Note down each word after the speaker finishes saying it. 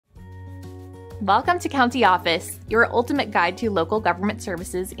Welcome to County Office, your ultimate guide to local government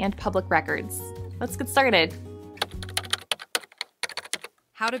services and public records. Let's get started.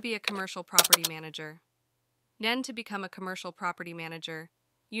 How to be a commercial property manager. To become a commercial property manager,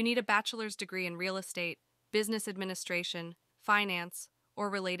 you need a bachelor's degree in real estate, business administration, finance, or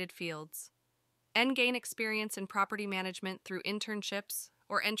related fields. Gain experience in property management through internships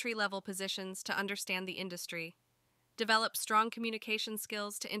or entry-level positions to understand the industry. Develop strong communication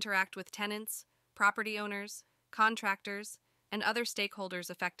skills to interact with tenants, property owners, contractors, and other stakeholders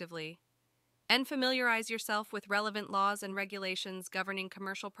effectively. Familiarize yourself with relevant laws and regulations governing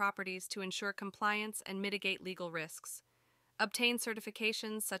commercial properties to ensure compliance and mitigate legal risks. Obtain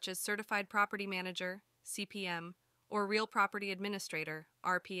certifications such as Certified Property Manager, CPM, or Real Property Administrator,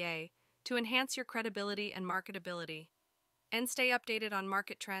 RPA, to enhance your credibility and marketability. And stay updated on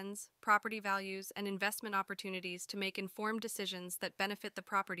market trends, property values, and investment opportunities to make informed decisions that benefit the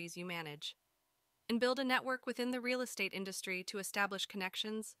properties you manage. And build a network within the real estate industry to establish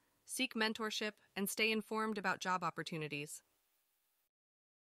connections, seek mentorship, and stay informed about job opportunities.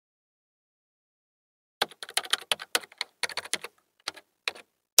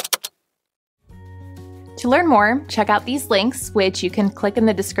 To learn more, check out these links, which you can click in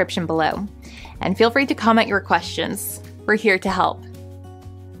the description below. And feel free to comment your questions. We're here to help.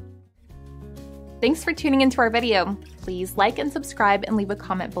 Thanks for tuning into our video. Please like and subscribe and leave a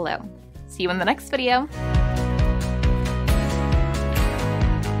comment below. See you in the next video.